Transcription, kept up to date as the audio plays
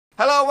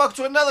Hello, welcome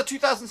to another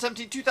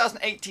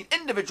 2017-2018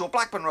 individual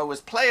Blackburn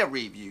Rovers player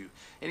review.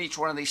 In each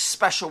one of these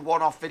special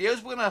one-off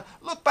videos, we're going to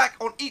look back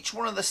on each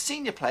one of the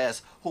senior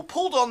players who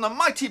pulled on the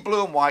mighty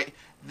blue and white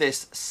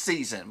this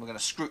season. We're going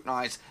to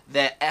scrutinise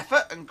their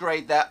effort and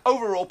grade their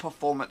overall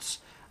performance.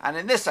 And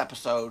in this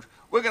episode,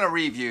 we're going to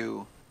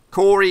review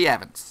Corry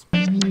Evans.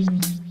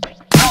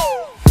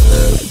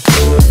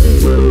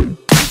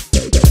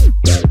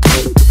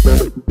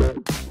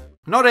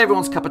 Not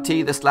everyone's cup of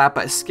tea, this lad,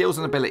 but his skills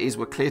and abilities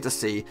were clear to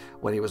see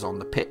when he was on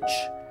the pitch.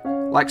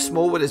 Like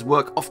Smallwood, his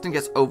work often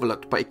gets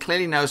overlooked, but he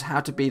clearly knows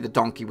how to be the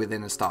donkey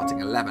within a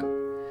starting 11.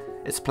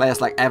 It's players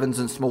like Evans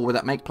and Smallwood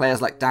that make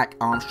players like Dak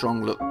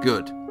Armstrong look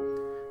good.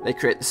 They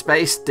create the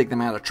space, dig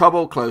them out of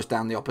trouble, close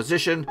down the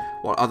opposition,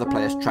 while other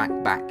players track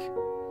back.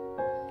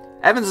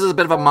 Evans is a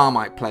bit of a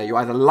Marmite player. You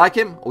either like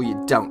him or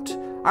you don't.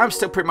 I'm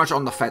still pretty much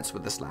on the fence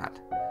with this lad.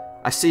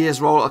 I see his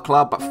role at the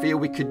club, but feel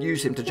we could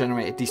use him to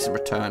generate a decent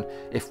return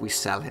if we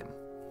sell him.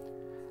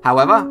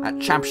 However,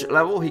 at championship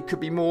level, he could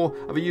be more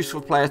of a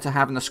useful player to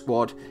have in the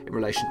squad in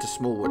relation to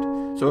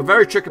Smallwood, so a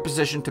very tricky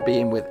position to be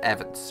in with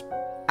Evans.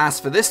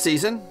 As for this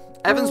season,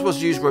 Evans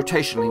was used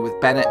rotationally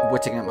with Bennett and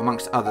Whittingham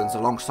amongst others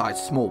alongside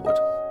Smallwood.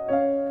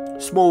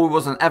 Smallwood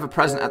was an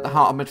ever-present at the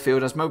heart of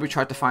midfield as Moby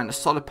tried to find a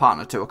solid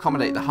partner to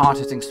accommodate the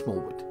hard-hitting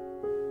Smallwood.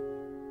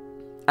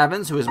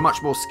 Evans, who is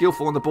much more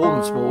skillful on the ball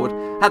than Smallwood,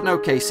 had an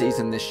okay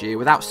season this year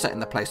without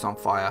setting the place on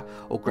fire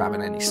or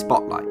grabbing any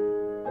spotlight.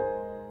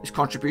 His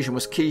contribution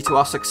was key to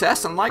our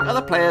success, and like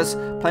other players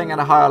playing at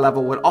a higher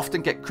level, would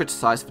often get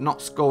criticised for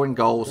not scoring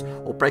goals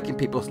or breaking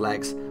people's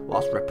legs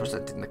whilst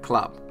representing the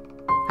club.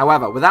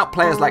 However, without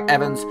players like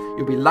Evans,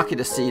 you'll be lucky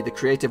to see the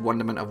creative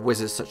wonderment of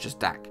whizzes such as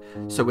Dak.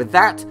 So with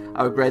that,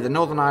 I would grade the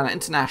Northern Ireland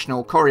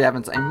international Corry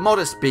Evans a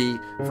modest B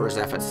for his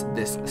efforts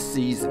this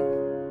season.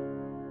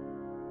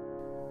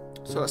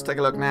 So let's take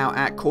a look now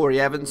at Corry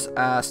Evans'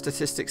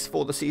 statistics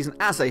for the season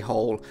as a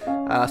whole.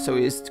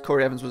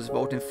 Corry Evans was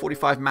involved in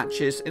 45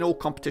 matches in all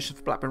competitions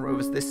for Blackburn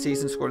Rovers this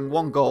season, scoring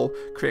 1 goal,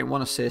 creating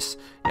 1 assist.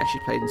 He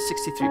actually played in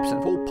 63%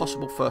 of all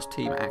possible first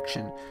team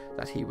action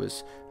that he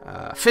was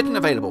fit and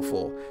available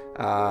for.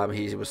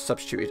 He was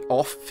substituted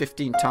off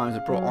 15 times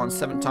and brought on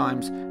 7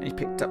 times, and he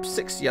picked up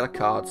 6 yellow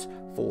cards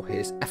for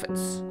his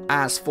efforts.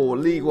 As for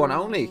League One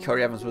only,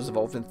 Corry Evans was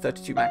involved in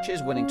 32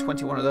 matches, winning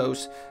 21 of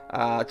those,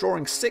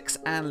 drawing 6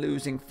 and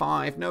losing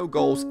 5. No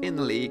goals in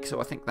the league, so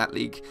I think that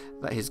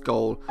his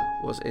goal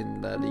was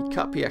in the League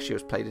Cup. He actually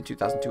was played in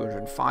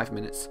 2,205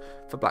 minutes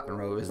for Blackburn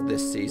Rovers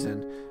this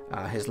season.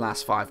 His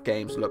last 5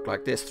 games look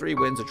like this: 3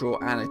 wins, a draw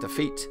and a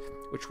defeat,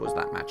 which was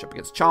that matchup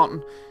against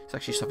Charlton. He's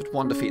actually suffered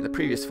 1 defeat in the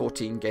previous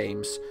 14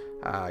 games.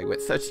 He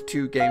went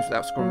 32 games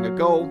without scoring a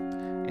goal.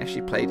 He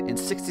actually played in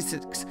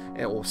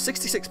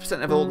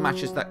 66% of all the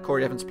matches that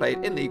Corry Evans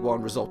played in League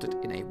One resulted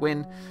in a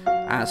win.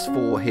 As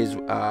for his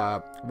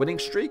winning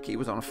streak, he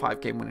was on a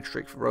 5-game winning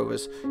streak for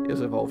Rovers. He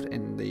was involved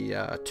in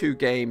the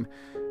 2-game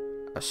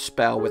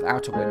spell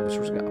without a win, which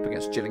was up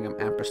against Gillingham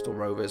and Bristol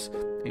Rovers.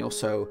 He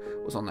also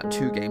was on that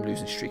 2-game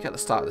losing streak at the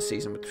start of the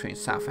season between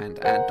Southend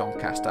and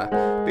Doncaster.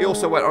 But he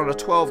also went on a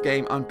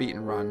 12-game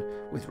unbeaten run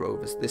with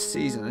Rovers this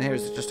season. And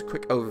here's just a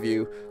quick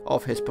overview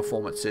of his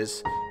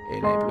performances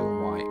in a blue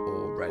and white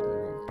or red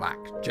and black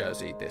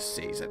jersey this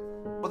season.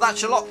 Well,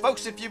 that's your lot,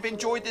 folks. If you've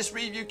enjoyed this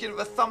review, give it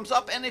a thumbs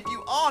up, and if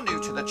you are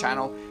new to the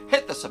channel,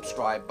 hit the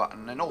subscribe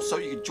button. And also,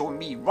 you can join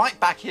me right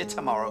back here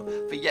tomorrow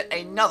for yet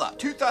another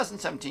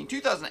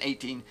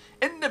 2017-2018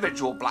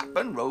 individual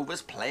Blackburn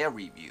Rovers player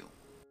review.